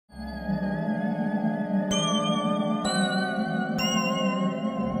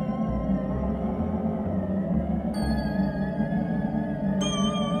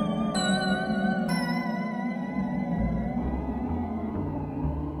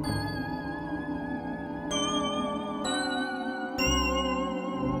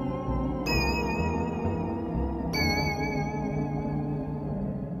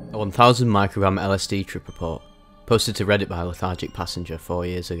A 1000 microgram LSD trip report, posted to Reddit by a lethargic passenger 4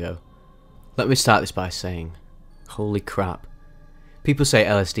 years ago. Let me start this by saying, holy crap. People say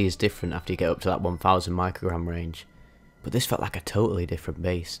LSD is different after you get up to that 1000 microgram range, but this felt like a totally different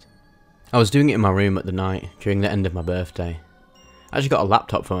beast. I was doing it in my room at the night, during the end of my birthday. I actually got a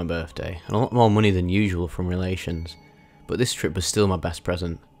laptop for my birthday, and a lot more money than usual from relations, but this trip was still my best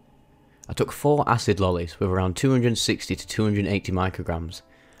present. I took 4 acid lollies with around 260 to 280 micrograms.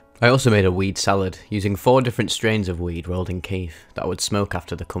 I also made a weed salad, using 4 different strains of weed rolled in keef that I would smoke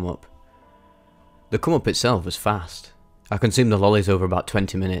after the come-up. The come-up itself was fast. I consumed the lollies over about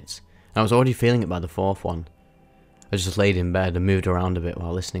 20 minutes, and I was already feeling it by the 4th one. I just laid in bed and moved around a bit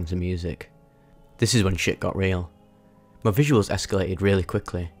while listening to music. This is when shit got real. My visuals escalated really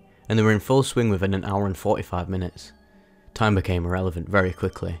quickly, and they were in full swing within an hour and 45 minutes. Time became irrelevant very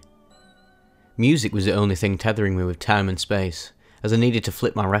quickly. Music was the only thing tethering me with time and space, as I needed to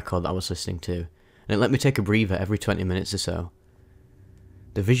flip my record that I was listening to, and it let me take a breather every 20 minutes or so.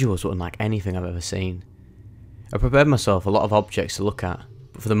 The visuals were unlike anything I've ever seen. I prepared myself a lot of objects to look at,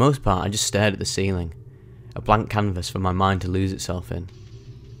 but for the most part I just stared at the ceiling, a blank canvas for my mind to lose itself in.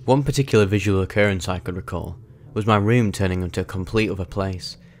 One particular visual occurrence I could recall was my room turning into a complete other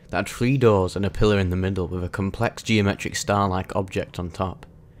place that had 3 doors and a pillar in the middle with a complex geometric star-like object on top.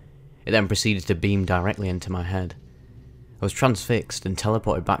 It then proceeded to beam directly into my head. I was transfixed and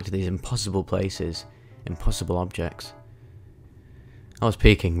teleported back to these impossible places, impossible objects. I was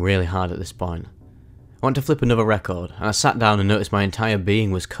peaking really hard at this point. I went to flip another record, and I sat down and noticed my entire being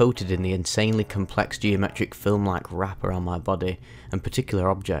was coated in the insanely complex geometric film-like wrap around my body and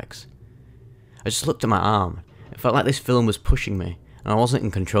particular objects. I just looked at my arm. It felt like this film was pushing me, and I wasn't in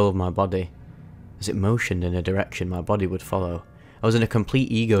control of my body. As it motioned in a direction my body would follow, I was in a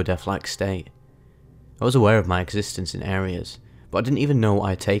complete ego-death-like state. I was aware of my existence in areas, but I didn't even know what I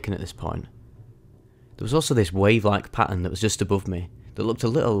had taken at this point. There was also this wave-like pattern that was just above me, that looked a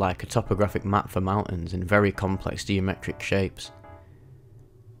little like a topographic map for mountains in very complex geometric shapes.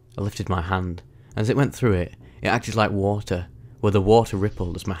 I lifted my hand, and as it went through it, it acted like water, where the water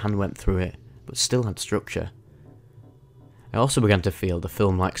rippled as my hand went through it, but still had structure. I also began to feel the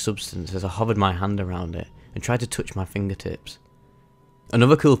film-like substance as I hovered my hand around it and tried to touch my fingertips.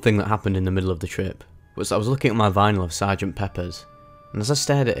 Another cool thing that happened in the middle of the trip was that I was looking at my vinyl of Sgt. Pepper's, and as I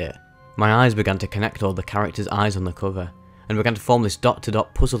stared at it, my eyes began to connect all the characters' eyes on the cover, and began to form this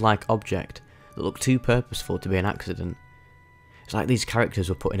dot-to-dot puzzle-like object that looked too purposeful to be an accident. It's like these characters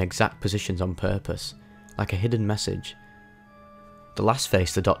were put in exact positions on purpose, like a hidden message. The last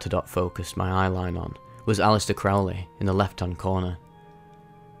face the dot-to-dot focused my eye line on was Aleister Crowley in the left-hand corner.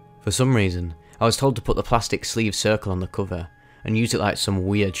 For some reason, I was told to put the plastic sleeve circle on the cover and use it like some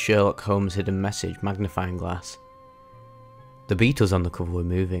weird Sherlock Holmes hidden message magnifying glass. The Beatles on the cover were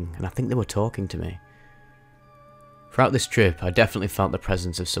moving, and I think they were talking to me. Throughout this trip, I definitely felt the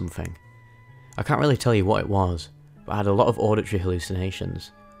presence of something. I can't really tell you what it was, but I had a lot of auditory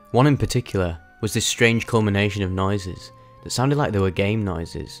hallucinations. One in particular was this strange culmination of noises that sounded like they were game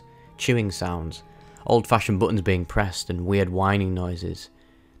noises, chewing sounds, old-fashioned buttons being pressed, and weird whining noises.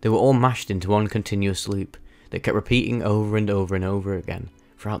 They were all mashed into one continuous loop that kept repeating over and over and over again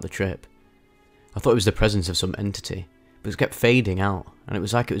throughout the trip. I thought it was the presence of some entity, but it kept fading out, and it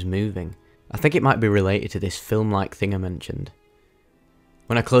was like it was moving. I think it might be related to this film-like thing I mentioned.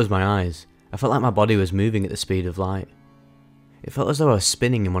 When I closed my eyes, I felt like my body was moving at the speed of light. It felt as though I was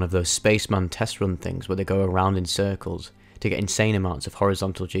spinning in one of those spaceman test run things where they go around in circles to get insane amounts of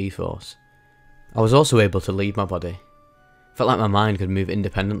horizontal g-force. I was also able to leave my body. It felt like my mind could move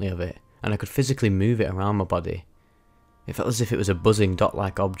independently of it, and I could physically move it around my body. It felt as if it was a buzzing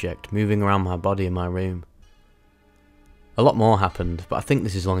dot-like object moving around my body in my room. A lot more happened, but I think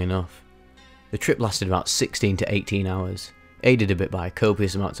this is long enough. The trip lasted about 16 to 18 hours, aided a bit by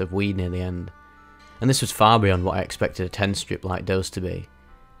copious amounts of weed near the end, and this was far beyond what I expected a 10-strip-like dose to be.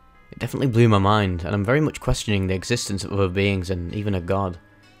 It definitely blew my mind, and I'm very much questioning the existence of other beings and even a god.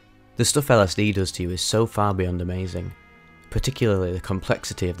 The stuff LSD does to you is so far beyond amazing, particularly the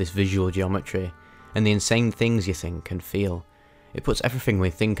complexity of this visual geometry, and the insane things you think and feel. It puts everything we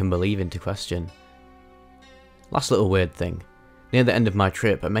think and believe into question. Last little weird thing. Near the end of my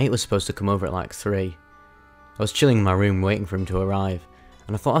trip, a mate was supposed to come over at like 3. I was chilling in my room waiting for him to arrive,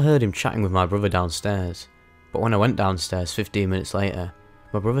 and I thought I heard him chatting with my brother downstairs, but when I went downstairs 15 minutes later,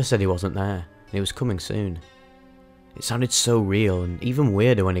 my brother said he wasn't there, and he was coming soon. It sounded so real, and even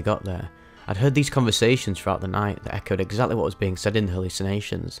weirder when he got there. I'd heard these conversations throughout the night that echoed exactly what was being said in the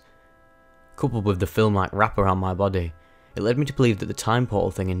hallucinations. Coupled with the film-like wrap around my body, it led me to believe that the time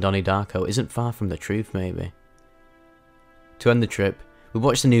portal thing in Donnie Darko isn't far from the truth, maybe. To end the trip, we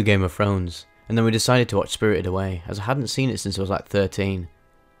watched the new Game of Thrones, and then we decided to watch Spirited Away, as I hadn't seen it since I was like 13.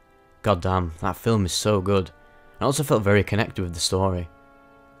 God damn, that film is so good. I also felt very connected with the story.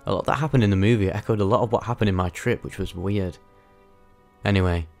 A lot that happened in the movie echoed a lot of what happened in my trip, which was weird.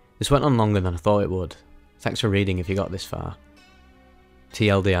 Anyway, this went on longer than I thought it would. Thanks for reading if you got this far.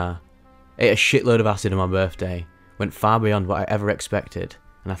 TLDR. Ate a shitload of acid on my birthday, went far beyond what I ever expected,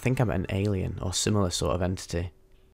 and I think I met an alien or similar sort of entity.